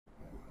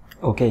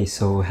Okay,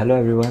 so hello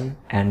everyone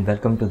and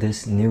welcome to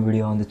this new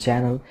video on the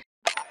channel.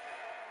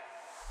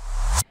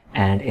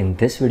 And in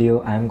this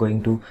video I am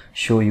going to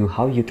show you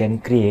how you can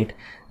create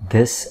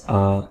this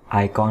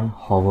icon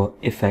hover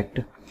effect.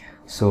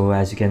 So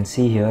as you can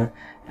see here,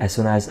 as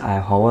soon as I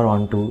hover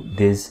onto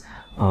these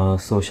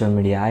social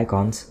media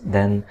icons,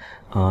 then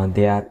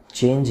they are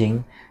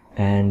changing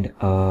and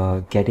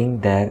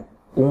getting their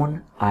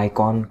own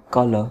icon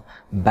color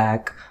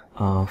back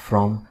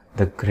from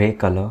the gray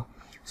color.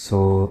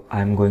 So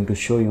I'm going to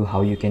show you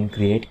how you can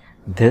create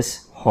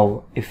this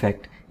hover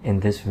effect in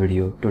this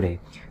video today.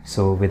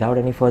 So without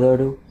any further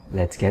ado,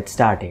 let's get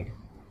started.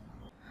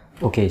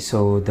 Okay,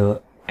 so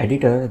the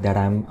editor that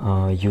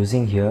I'm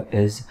using here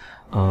is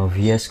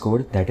VS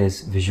Code, that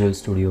is Visual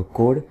Studio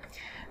Code,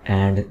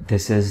 and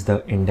this is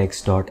the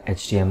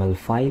index.html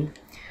file,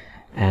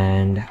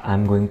 and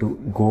I'm going to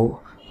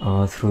go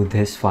through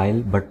this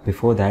file. But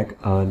before that,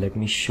 let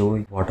me show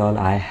you what all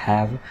I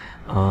have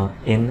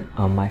in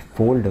my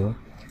folder.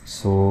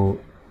 So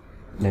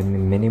let me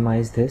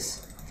minimize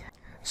this.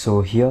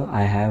 So here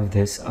I have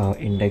this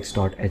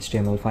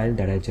index.html file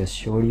that I just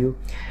showed you,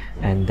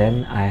 and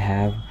then I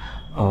have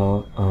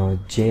a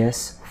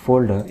JS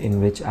folder in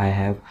which I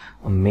have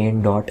a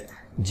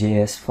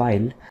main.js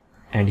file,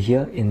 and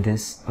here in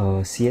this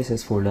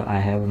CSS folder I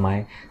have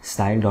my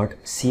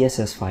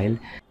style.css file.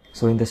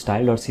 So in the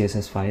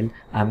style.css file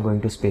I'm going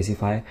to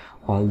specify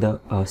all the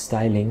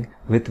styling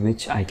with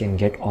which I can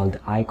get all the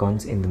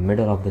icons in the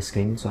middle of the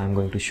screen. So I'm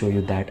going to show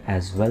you that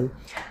as well.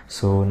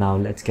 So now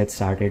let's get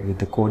started with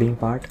the coding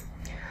part.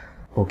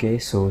 Okay,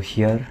 so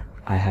here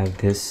I have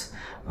this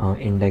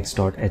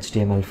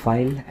index.html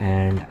file,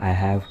 and I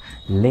have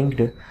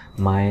linked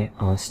my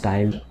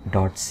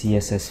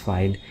style.css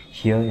file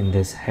here in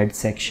this head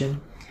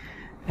section,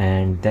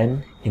 and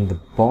then in the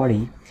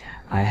body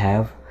I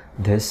have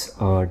this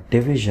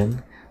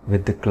division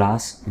with the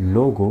class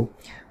logo,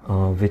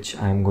 which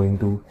I'm going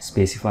to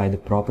specify the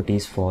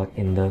properties for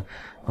in the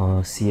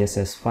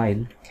CSS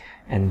file.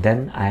 And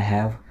then I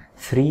have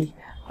three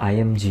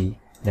img,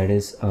 that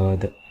is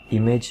the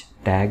image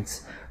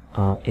tags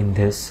in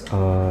this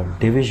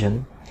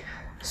division.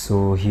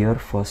 So here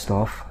first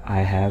off I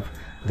have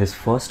this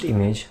first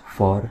image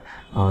for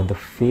the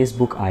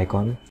Facebook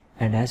icon,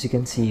 and as you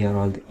can see here,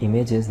 all the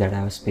images that I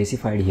have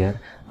specified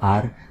here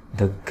are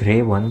the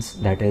gray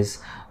ones, that is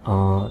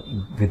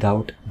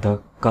without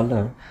the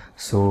color.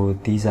 So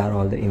these are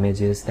all the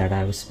images that I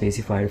have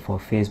specified for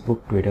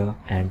Facebook, Twitter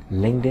and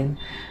LinkedIn.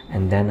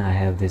 And then I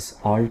have this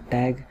alt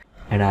tag,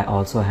 and I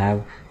also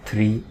have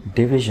three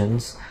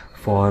divisions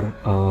for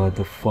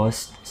the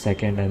first,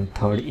 second and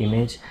third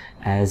image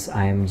as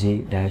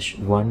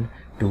img-1,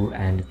 2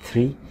 and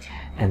 3.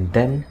 And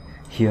then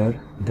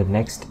here the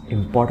next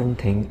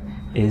important thing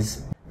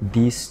is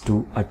these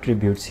two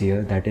attributes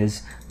here, that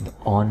is the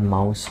on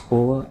mouse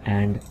over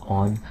and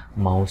on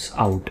mouse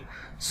out.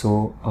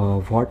 So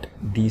what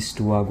these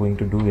two are going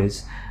to do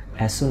is,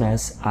 as soon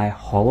as I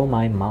hover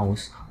my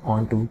mouse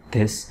onto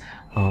this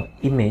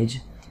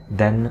image,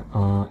 then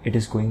it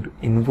is going to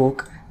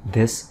invoke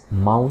this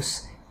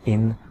mouse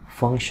in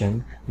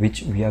function,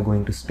 which we are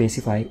going to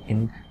specify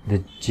in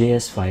the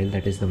JS file,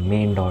 that is the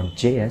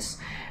main.js,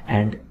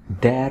 and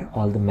there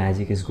all the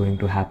magic is going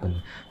to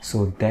happen.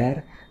 So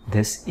there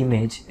this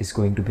image is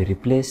going to be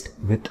replaced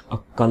with a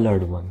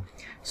colored one.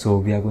 So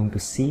we are going to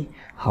see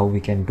how we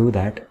can do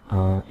that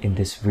in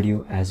this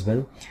video as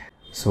well.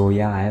 So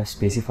yeah, I have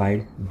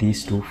specified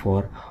these two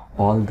for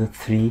all the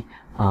three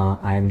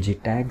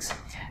img tags,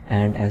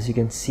 and as you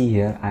can see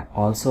here, I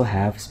also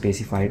have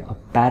specified a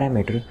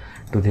parameter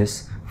to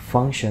this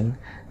function,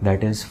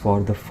 that is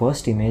for the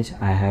first image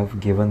I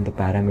have given the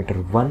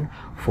parameter 1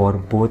 for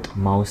both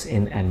mouse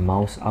in and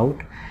mouse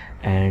out,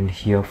 and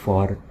here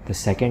for the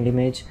second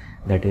image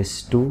that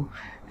is 2,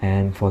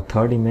 and for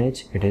third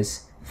image it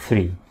is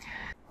 3.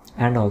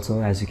 And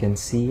also, as you can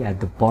see at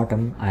the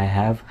bottom, I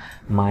have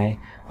my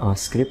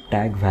script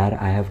tag where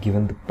I have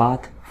given the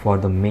path for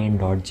the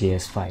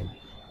main.js file.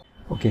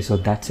 Okay, so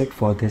that's it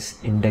for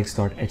this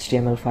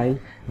index.html file.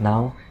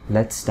 Now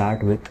let's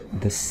start with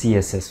the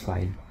CSS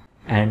file,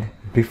 and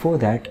before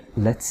that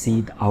let's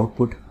see the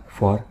output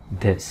for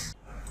this.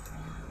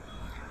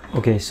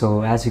 Okay,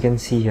 so as you can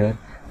see here,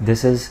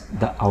 this is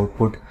the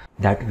output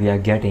that we are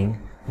getting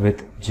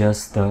with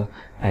just the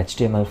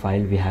HTML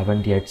file. We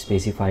haven't yet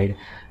specified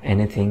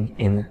anything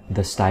in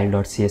the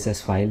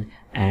style.css file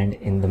and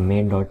in the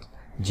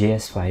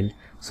main.js file.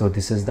 So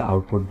this is the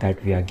output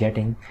that we are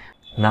getting.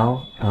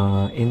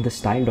 Now in the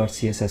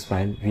style.css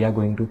file we are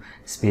going to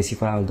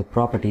specify all the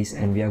properties,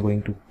 and we are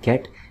going to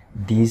get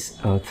these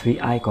three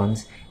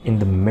icons in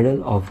the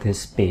middle of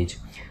this page.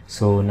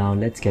 So now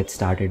let's get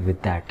started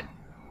with that.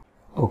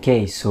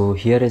 Okay, so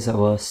here is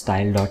our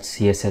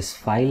style.css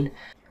file.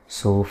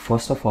 So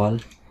first of all,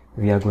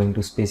 we are going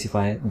to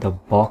specify the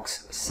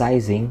box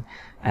sizing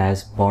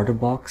as border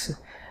box,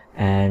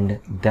 and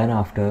then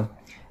after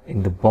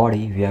in the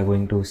body we are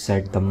going to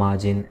set the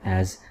margin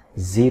as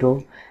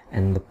 0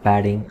 and the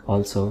padding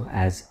also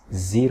as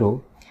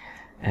 0,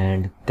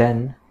 and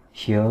then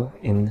here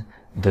in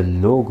the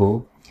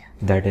logo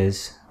that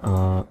is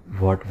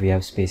what we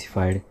have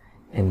specified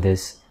in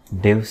this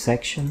div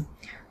section.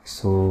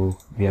 So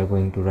we are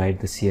going to write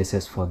the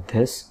CSS for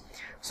this.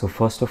 So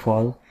first of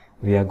all,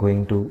 we are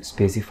going to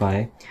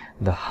specify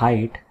the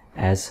height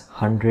as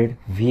 100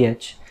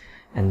 VH,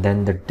 and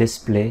then the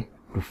display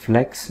to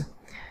flex,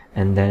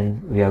 and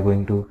then we are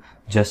going to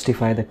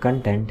justify the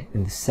content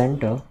in the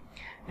center,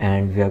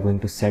 and we are going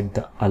to set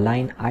the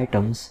align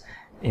items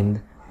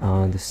in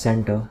the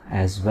center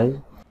as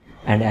well.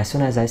 And as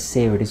soon as I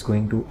save, it is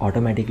going to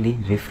automatically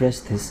refresh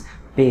this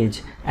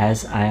page,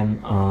 as I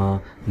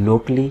am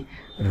locally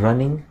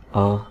running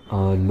a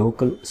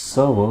local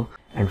server,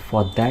 and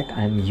for that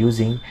I am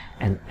using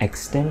an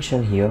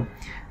extension here.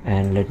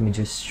 And let me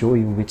just show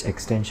you which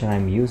extension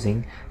I'm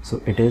using.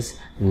 So it is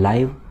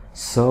live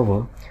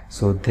server.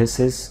 So this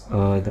is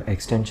the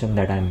extension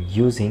that I'm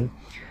using.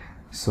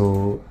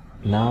 So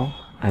now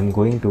I'm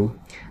going to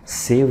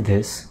save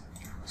this.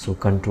 So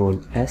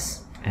Control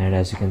S, and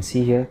as you can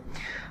see here,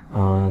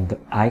 the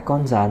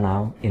icons are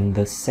now in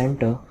the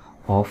center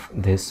of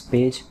this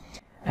page.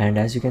 And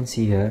as you can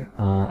see here,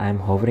 I'm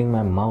hovering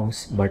my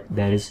mouse, but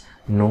there is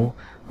no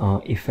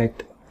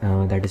effect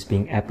that is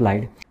being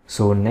applied.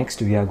 So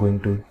next we are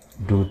going to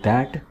do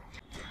that.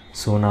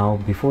 So now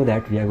before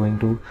that, we are going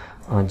to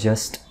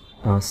just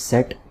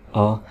set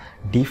a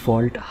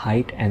default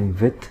height and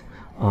width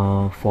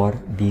for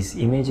these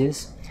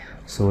images.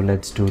 So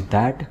let's do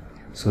that.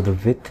 So the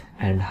width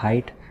and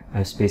height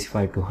I've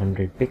specified to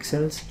 100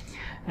 pixels,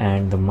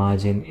 and the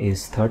margin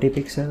is 30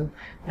 pixel,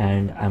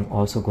 and I'm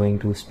also going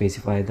to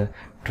specify the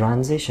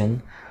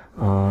transition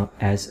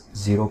as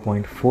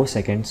 0.4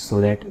 seconds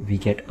so that we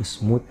get a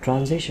smooth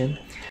transition.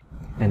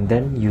 And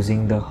then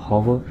using the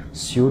hover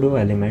pseudo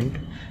element,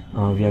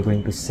 we are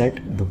going to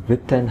set the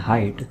width and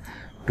height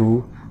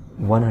to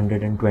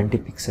 120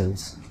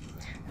 pixels,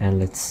 and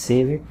let's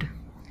save it.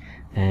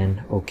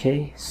 And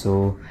okay,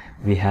 so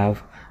we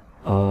have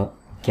a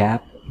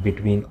gap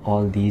between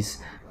all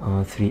these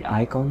three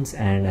icons,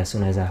 and as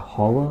soon as I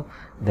hover,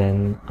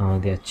 then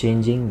they are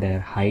changing their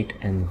height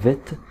and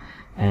width,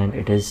 and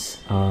it is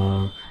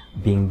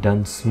being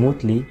done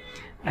smoothly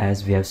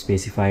as we have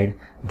specified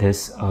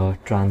this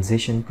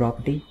transition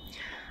property.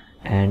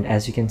 And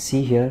as you can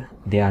see here,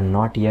 they are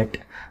not yet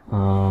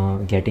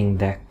getting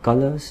their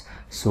colors,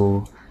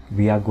 so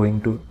we are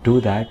going to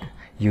do that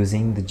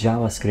using the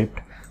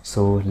JavaScript.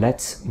 So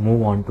let's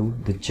move on to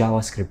the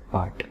JavaScript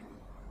part.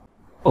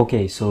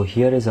 Okay, so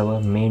here is our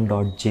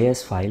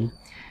main.js file,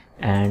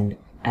 and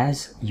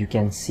as you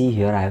can see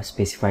here, I have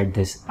specified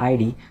this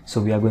ID. So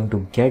we are going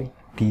to get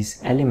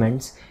these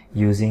elements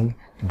using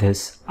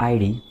this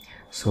ID.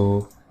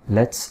 So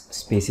let's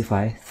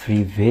specify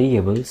three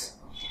variables,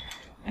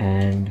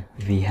 and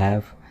we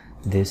have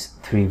these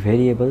three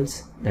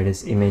variables, that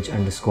is image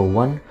underscore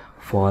 1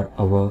 for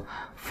our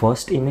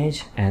first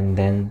image, and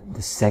then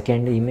the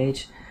second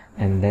image,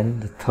 and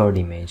then the third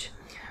image.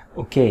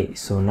 Okay,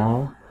 so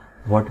now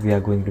what we are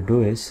going to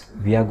do is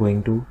we are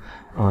going to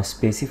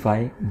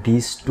specify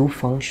these two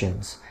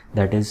functions,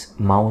 that is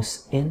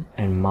mouse in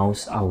and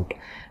mouse out.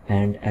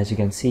 And as you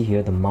can see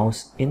here, the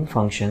mouse in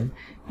function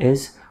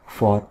is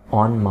for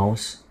on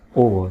mouse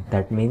over.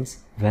 That means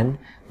when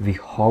we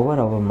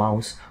hover our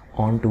mouse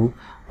onto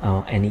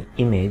any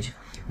image,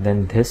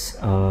 then this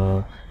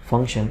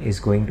function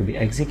is going to be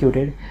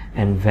executed,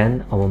 and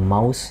when our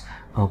mouse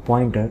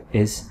pointer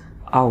is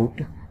out,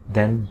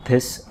 then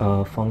this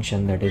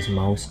function, that is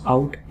mouse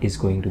out, is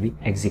going to be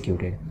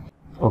executed.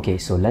 Okay,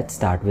 so let's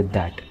start with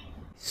that.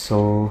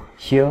 So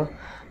here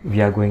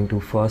we are going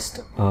to first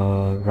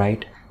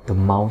write the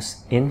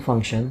mouse in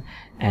function,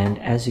 and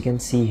as you can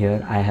see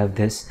here, I have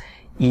this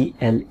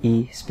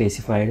ELE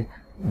specified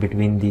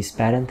between these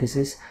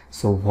parentheses.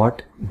 So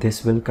what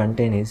this will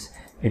contain is,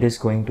 it is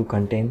going to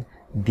contain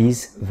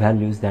these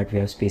values that we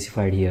have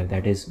specified here,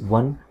 that is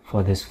 1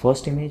 for this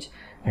first image,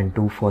 and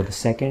 2 for the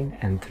second,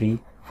 and 3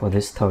 for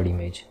this third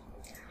image.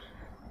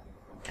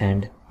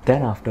 And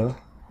then after,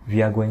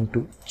 we are going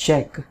to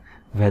check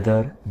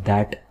whether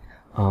that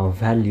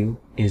value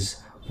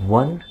is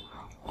 1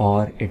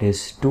 or it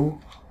is 2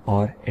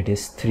 or it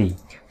is 3.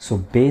 So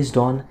based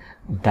on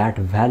that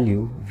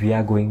value, we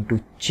are going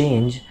to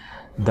change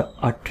the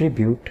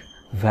attribute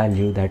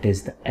value, that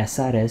is the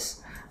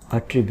SRS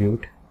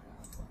attribute,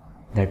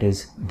 that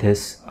is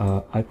this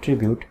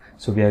attribute.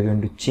 So we are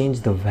going to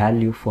change the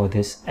value for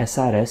this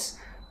SRS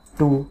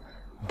to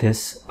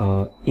this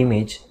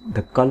image,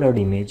 the colored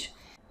image.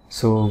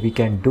 So we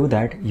can do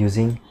that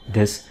using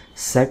this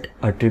set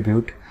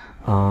attribute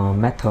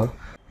method.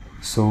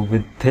 So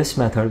with this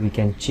method, we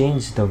can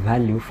change the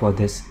value for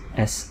this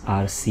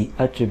src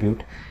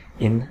attribute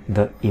in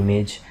the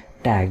image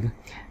tag,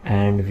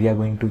 and we are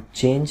going to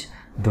change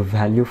the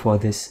value for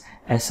this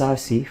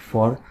src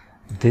for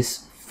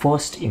this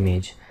first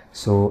image.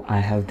 So I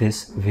have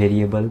this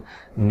variable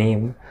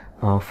name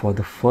for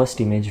the first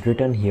image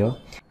written here.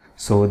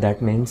 So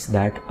that means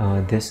that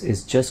this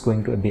is just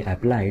going to be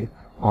applied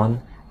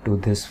on to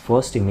this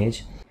first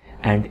image,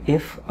 and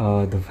if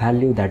the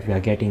value that we are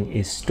getting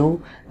is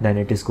 2, then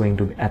it is going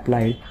to be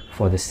applied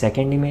for the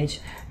second image,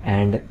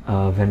 and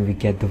when we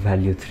get the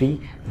value 3,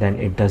 then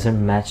it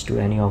doesn't match to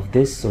any of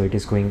this, so it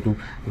is going to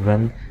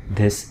run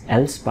this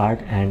else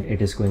part and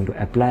it is going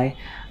to apply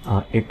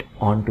it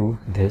onto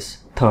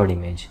this third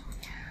image.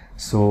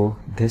 So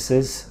this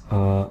is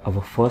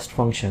our first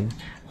function.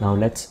 Now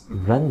let's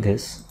run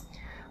this.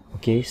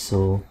 Okay,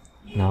 so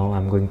now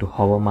I'm going to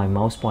hover my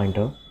mouse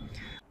pointer.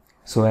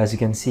 So as you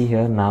can see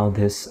here, now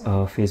this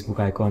Facebook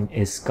icon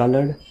is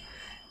colored,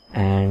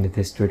 and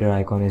this Twitter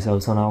icon is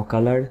also now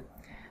colored,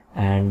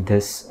 and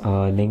this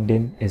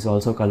LinkedIn is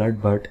also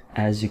colored, but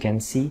as you can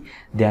see,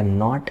 they are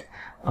not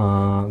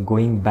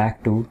going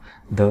back to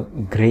the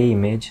gray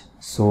image,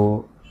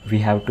 so we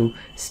have to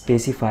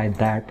specify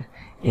that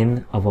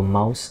in our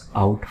mouse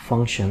out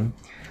function.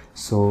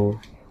 So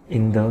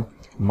in the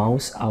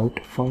mouse out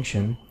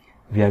function,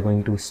 we are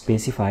going to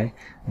specify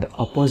the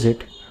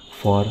opposite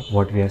for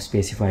what we have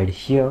specified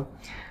here.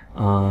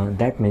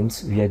 That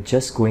means we are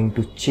just going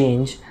to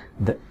change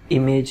the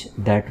image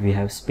that we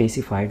have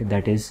specified,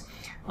 that is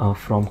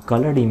from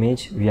colored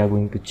image we are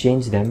going to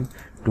change them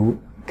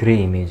to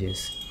gray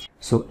images.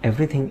 So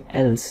everything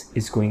else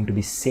is going to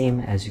be same.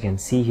 As you can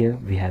see here,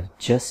 we have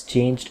just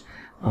changed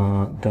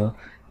the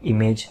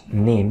image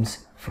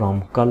names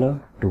from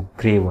color to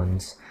gray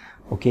ones.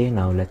 Okay,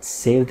 now let's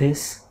save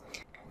this,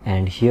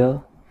 and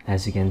here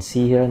as you can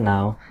see here,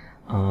 now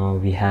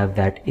we have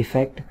that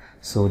effect.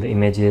 So the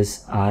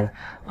images are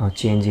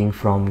changing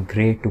from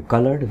gray to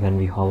colored when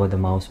we hover the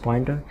mouse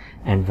pointer,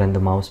 and when the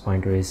mouse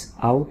pointer is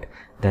out,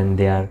 then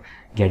they are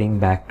getting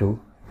back to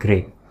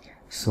gray.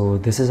 So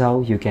this is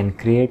how you can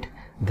create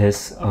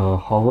this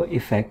hover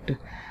effect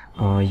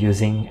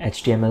using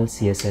HTML,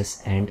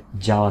 CSS and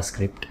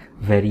JavaScript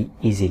very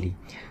easily.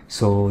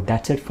 So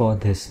that's it for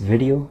this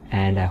video,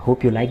 and I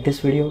hope you liked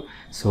this video.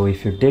 So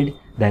if you did,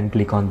 then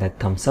click on that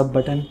thumbs up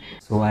button.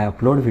 So I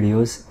upload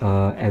videos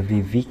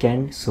every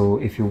weekend, so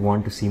if you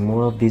want to see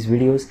more of these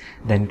videos,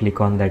 then click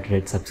on that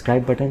red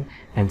subscribe button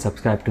and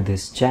subscribe to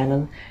this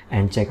channel,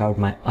 and check out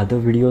my other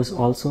videos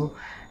also.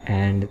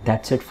 And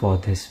that's it for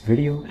this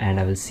video, and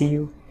I will see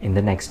you in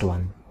the next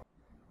one.